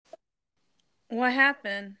What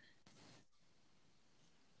happened?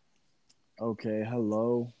 Okay,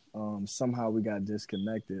 hello. Somehow we got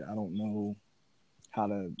disconnected. I don't know how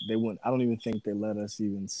to. They wouldn't. I don't even think they let us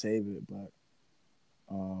even save it. But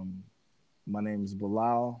um, my name is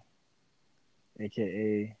Bilal,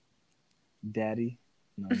 aka Daddy.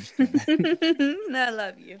 No, I'm just kidding. I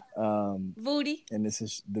love you. um, Booty. and this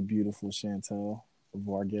is the beautiful Chantel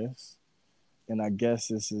Vargas. And I guess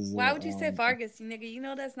this is Why would you say Vargas, you nigga? You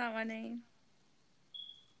know that's not my name.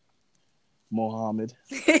 Mohammed.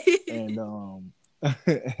 And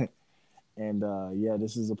yeah,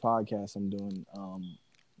 this is a podcast I'm doing.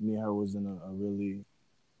 Me and her was in a really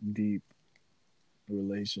deep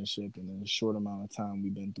relationship, and in a short amount of time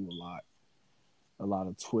we've been through a lot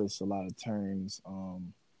of twists, a lot of turns,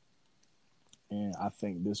 and I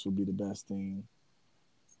think this would be the best thing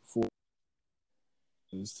for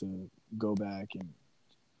is to go back and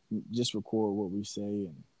just record what we say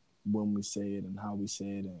and when we say it and how we say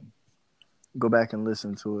it, and go back and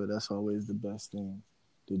listen to it. That's always the best thing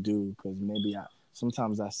to do, because maybe I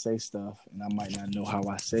sometimes I say stuff and I might not know how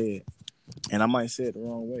I say it, and I might say it the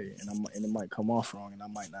wrong way, and it might come off wrong, and I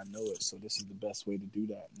might not know it. So this is the best way to do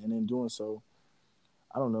that. And in doing so,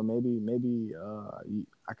 I don't know, maybe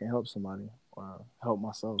I can help somebody or help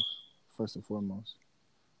myself first and foremost,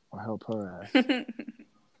 or help her ass.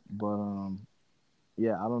 But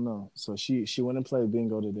yeah, I don't know. So she went and played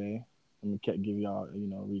bingo today. Let me give y'all a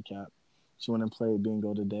recap. She went and played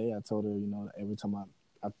bingo today. I told her, every time I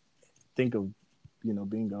think of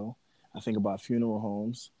bingo, I think about funeral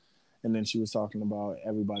homes. And then she was talking about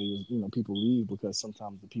everybody was, people leave because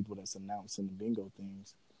sometimes the people that's announcing the bingo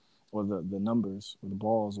things, or the numbers or the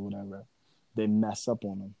balls or whatever, they mess up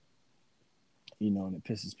on them, and it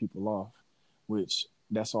pisses people off, which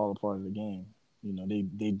that's all a part of the game.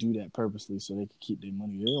 They do that purposely so they can keep their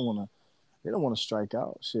money. They don't want to strike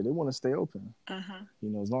out. Shit, they want to stay open.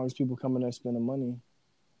 Uh-huh. As long as people come in there spending money,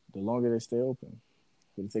 the longer they stay open.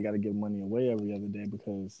 But if they got to give money away every other day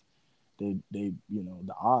because they the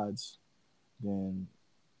odds, then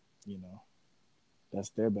you know that's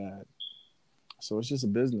their bad. So it's just a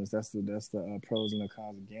business. That's the pros and the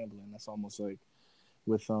cons of gambling. That's almost like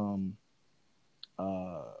with uh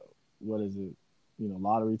what is it?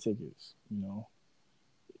 Lottery tickets.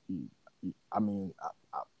 I mean,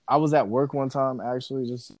 I was at work one time, actually,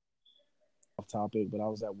 just off topic, but I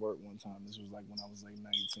was at work one time. This was like when I was like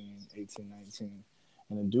 19, 18, 19,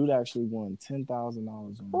 and a dude actually won $10,000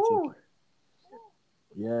 on the Ooh. ticket.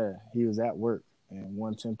 Yeah, he was at work and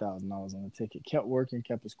won $10,000 on the ticket. Kept working,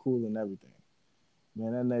 kept his cool and everything.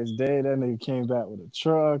 Man, that next day, that nigga came back with a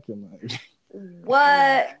truck and like, What?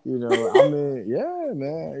 I mean, yeah,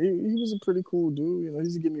 man, he was a pretty cool dude. He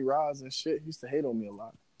used to give me rides and shit. He used to hate on me a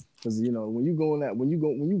lot because when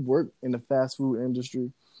you work in the fast food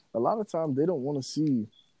industry, a lot of times they don't want to see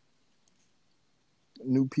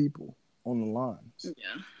new people on the lines.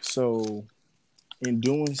 Yeah. So in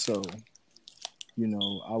doing so,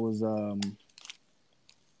 I was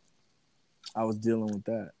dealing with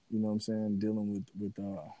that. You know what I'm saying? Dealing with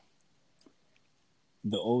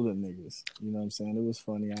the older niggas. You know what I'm saying? It was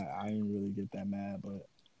funny. I didn't really get that mad, but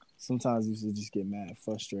sometimes you used to just get mad,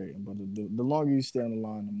 frustrating. But the longer you stay on the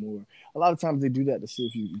line, the more. A lot of times they do that to see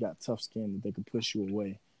if you got tough skin that they can push you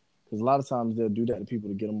away. Because a lot of times they'll do that to people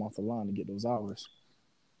to get them off the line to get those hours.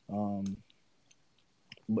 Um,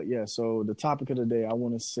 but yeah, so the topic of the day I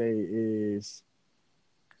want to say is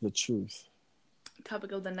the truth.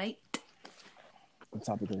 Topic of the night. The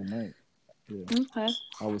topic of the night. Yeah, Okay.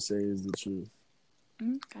 I would say is the truth.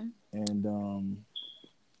 Okay. And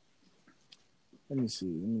let me see.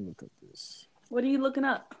 Let me look up this. What are you looking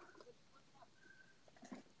up?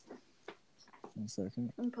 1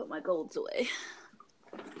 second. Let me put my golds away.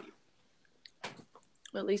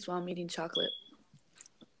 At least while I'm eating chocolate.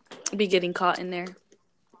 I'll be getting caught in there.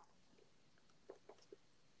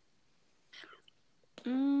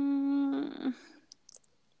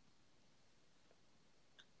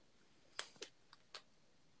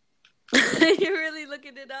 You're really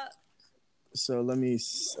looking it up? So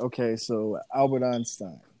so Albert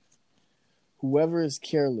Einstein. Whoever is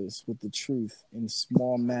careless with the truth in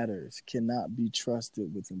small matters cannot be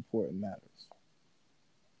trusted with important matters.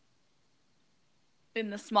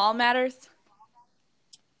 In the small matters?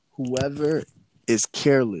 Whoever is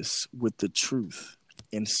careless with the truth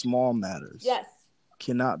in small matters Yes.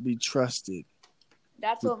 cannot be trusted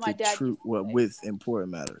That's with what my dad used to say. with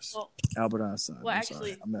important matters. Well, Albert Einstein. well, I'm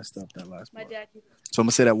actually, sorry. I messed up that last my part. dad. So I'm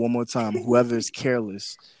gonna say that one more time. Whoever is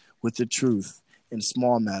careless with the truth in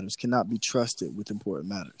small matters cannot be trusted with important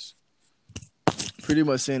matters. Pretty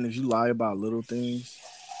much saying if you lie about little things,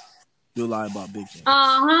 You'll lie about big things.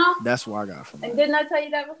 That's what I got from And that. didn't I tell you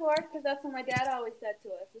that before? Because that's what my dad always said to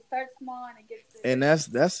us. It starts small and it gets bigger. And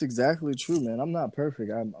that's exactly true, man. I'm not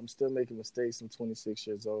perfect. I'm still making mistakes. I'm 26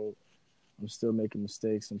 years old. I'm still making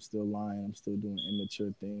mistakes. I'm still lying. I'm still doing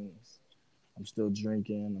immature things. I'm still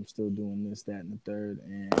drinking. I'm still doing this, that, and the third.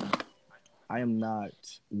 And I am not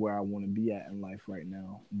where I want to be at in life right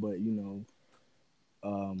now. But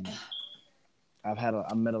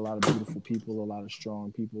I met a lot of beautiful people, a lot of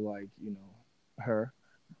strong people like her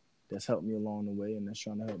that's helped me along the way and that's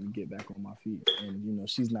trying to help me get back on my feet. And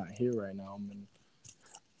she's not here right now.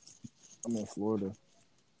 I'm in Florida,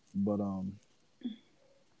 but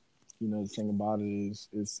the thing about it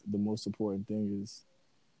is the most important thing is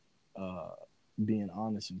being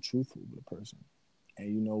honest and truthful with a person. And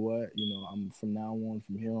you know what? I'm from now on,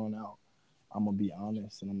 from here on out, I'm gonna be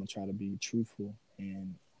honest and I'm gonna try to be truthful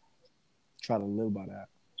and try to live by that.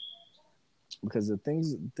 Because the thing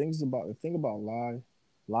about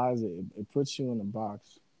lies, it puts you in a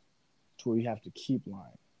box to where you have to keep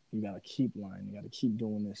lying. You gotta keep lying. You gotta keep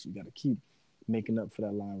doing this. You gotta keep making up for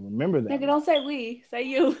that line. Remember that. Nigga, don't say we. Say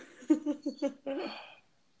you.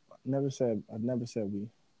 I've never said we.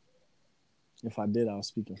 If I did, I was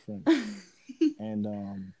speaking French. and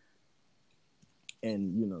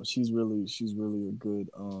she's really a good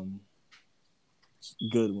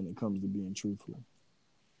when it comes to being truthful.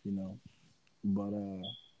 But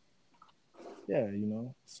yeah,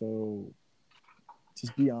 so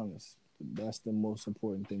just be honest. That's the most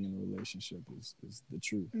important thing in a relationship is the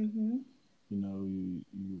truth. Mm-hmm.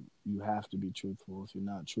 You have to be truthful. If you're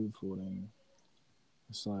not truthful, then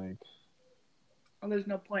it's like there's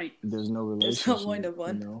no point. There's no relationship. There's no point of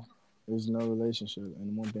one. There's no relationship.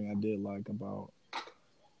 And one thing I did like about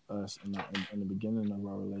us in the beginning of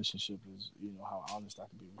our relationship is how honest I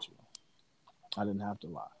could be with you. I didn't have to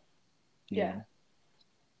lie. You know?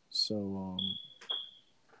 So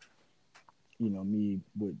me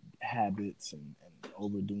with habits and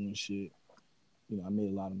overdoing shit, I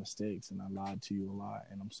made a lot of mistakes and I lied to you a lot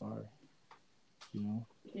and I'm sorry.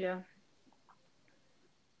 Yeah.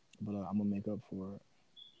 But I'm gonna make up for it.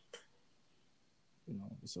 I'm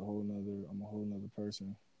a whole nother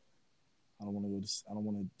person. I don't want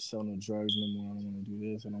to sell no drugs no more. I don't want to do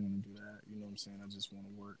this. I don't want to do that. You know what I'm saying? I just want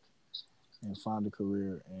to work and find a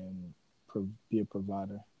career and be a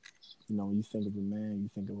provider. When you think of a man, you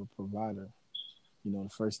think of a provider. The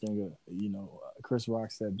first thing, Chris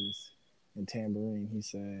Rock said this in Tambourine. He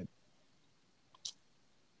said,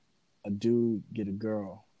 a dude get a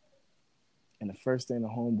girl, and the first thing the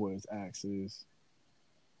homeboys ask is,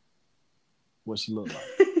 what she look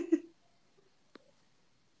like?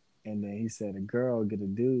 And then he said, a girl get a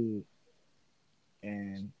dude,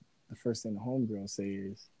 and the first thing the homegirl say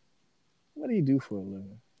is, what do you do for a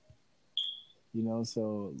living?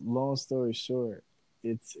 So long story short,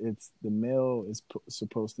 it's the male is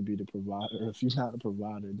supposed to be the provider. If you're not a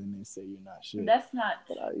provider, then they say you're not shit. That's not.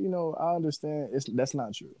 But I understand that's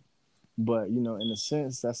not true. But in a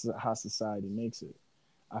sense, that's how society makes it.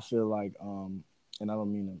 I feel like, and I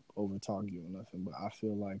don't mean to overtalk you or nothing, but I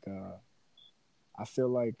feel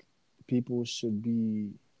like people should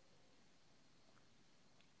be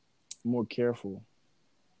more careful,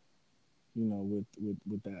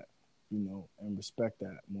 with that, and respect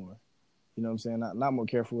that more. You know what I'm saying? Not more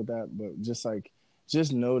careful with that, but just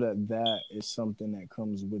know that is something that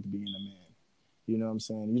comes with being a man. You know what I'm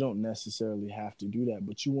saying? You don't necessarily have to do that,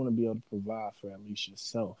 but you want to be able to provide for at least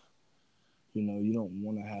yourself. You don't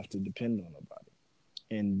want to have to depend on nobody.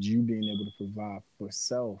 And you being able to provide for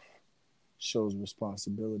self shows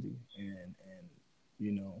responsibility and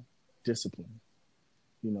discipline.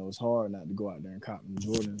 It's hard not to go out there and cop them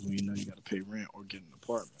Jordans when you got to pay rent or get an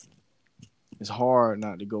apartment. It's hard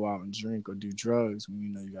not to go out and drink or do drugs when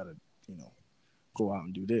you got to, go out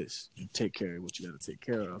and do this and take care of what you got to take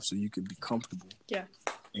care of so you can be comfortable. Yeah.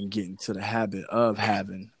 And get into the habit of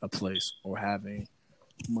having a place or having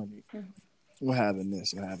money or having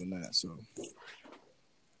this or having that. So.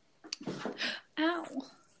 Ow.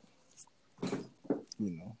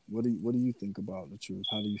 What do you think about the truth?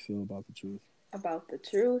 How do you feel about the truth? About the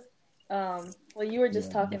truth? Well, you were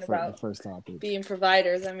just talking about the first topic. Being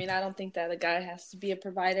providers. I mean, I don't think that a guy has to be a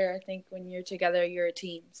provider. I think when you're together, you're a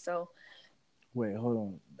team. So. Wait, hold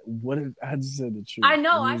on. I just said the truth. I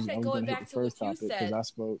know. I said going back to what you said. Because I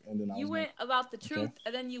spoke and then you went about the truth,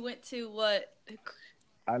 and then you went to what?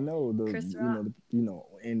 I know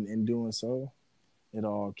in doing so, it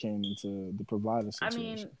all came into the provider situation. I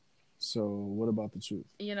mean, so what about the truth?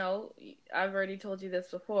 I've already told you this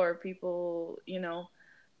before. People,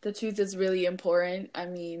 the truth is really important. I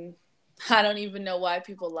mean, I don't even know why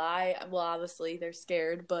people lie. Well, obviously they're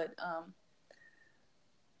scared, but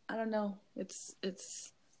I don't know.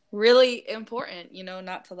 It's really important,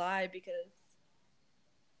 not to lie, because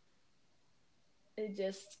it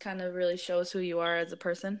just kind of really shows who you are as a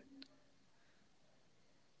person.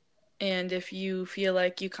 And if you feel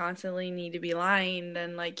like you constantly need to be lying,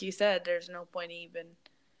 then like you said, there's no point even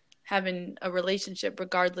having a relationship,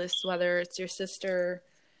 regardless whether it's your sister,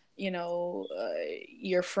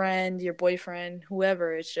 your friend, your boyfriend,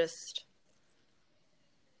 whoever.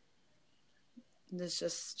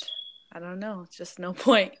 I don't know. It's just no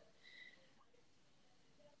point.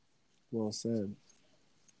 Well said.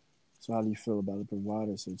 So how do you feel about the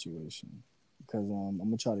provider situation? Because I'm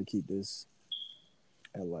gonna try to keep this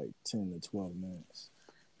at like 10 to 12 minutes.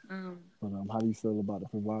 But how do you feel about the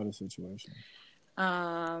provider situation?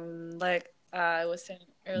 Like I was saying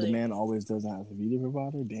earlier, the man always doesn't have to be the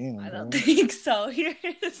provider. Damn, I don't bro. think so. You're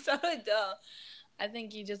so dumb. I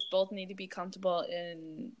think you just both need to be comfortable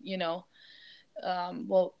in,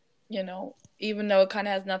 even though it kind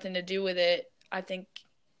of has nothing to do with it, I think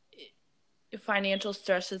financial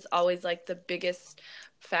stress is always like the biggest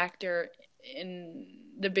factor in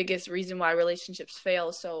the biggest reason why relationships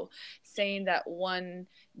fail. So saying that one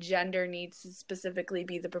gender needs to specifically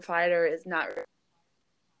be the provider is not.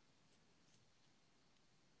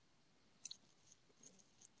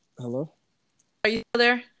 Hello? Are you still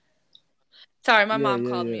there? Sorry, my mom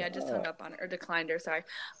called yeah. me. I just hung up on her or declined her. Sorry.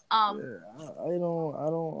 I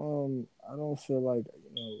don't feel like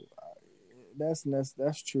that's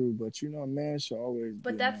true. But a man should always.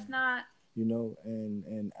 But that's not.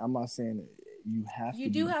 And I'm not saying that you have.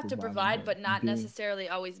 You do have to provide, but not necessarily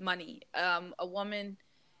always money. A woman,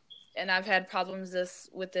 and I've had problems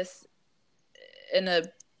with this in a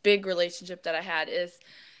big relationship that I had, is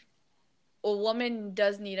a woman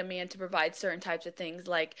does need a man to provide certain types of things.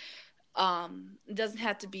 Like, it doesn't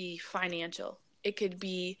have to be financial. It could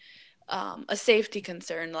be a safety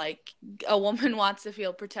concern. Like, a woman wants to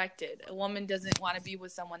feel protected. A woman doesn't want to be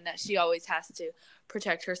with someone that she always has to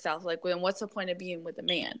protect herself. Like, then what's the point of being with a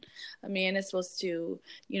man? A man is supposed to,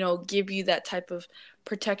 give you that type of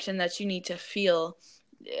protection that you need to feel,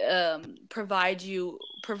 provide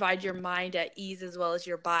your mind at ease as well as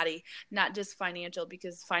your body, not just financial,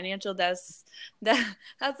 because financial that's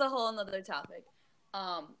a whole nother topic.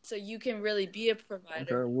 So you can really be a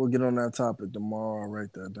provider. Okay, we'll get on that topic tomorrow. I'll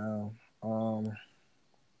write that down. Well,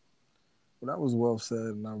 that was well said,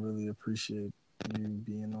 and I really appreciate you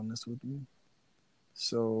being on this with me.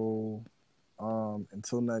 So,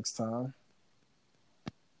 until next time,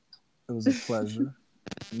 it was a pleasure,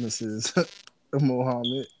 Mrs.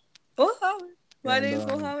 Mohammed. Mohammed. My name's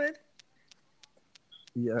Mohammed.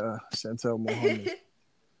 Yeah, Chantel Mohammed.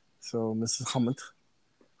 So, Mrs. Hamid,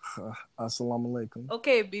 assalamu alaikum.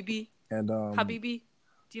 Okay, Bibi. And Habibi.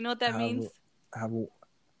 Do you know what that means?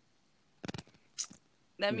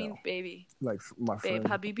 That means baby. Like my friend.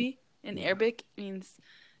 Babe, Habibi in Arabic means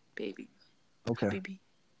baby. Okay. Habibi.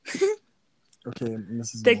 Okay,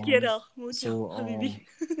 Mrs. Te quiero mucho, so, Habibi.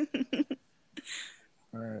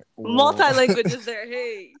 All right. Well, multi-languages there.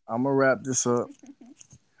 Hey. I'm gonna wrap this up,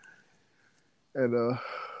 and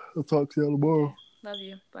I'll talk to y'all tomorrow. Love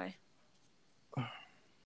you. Bye.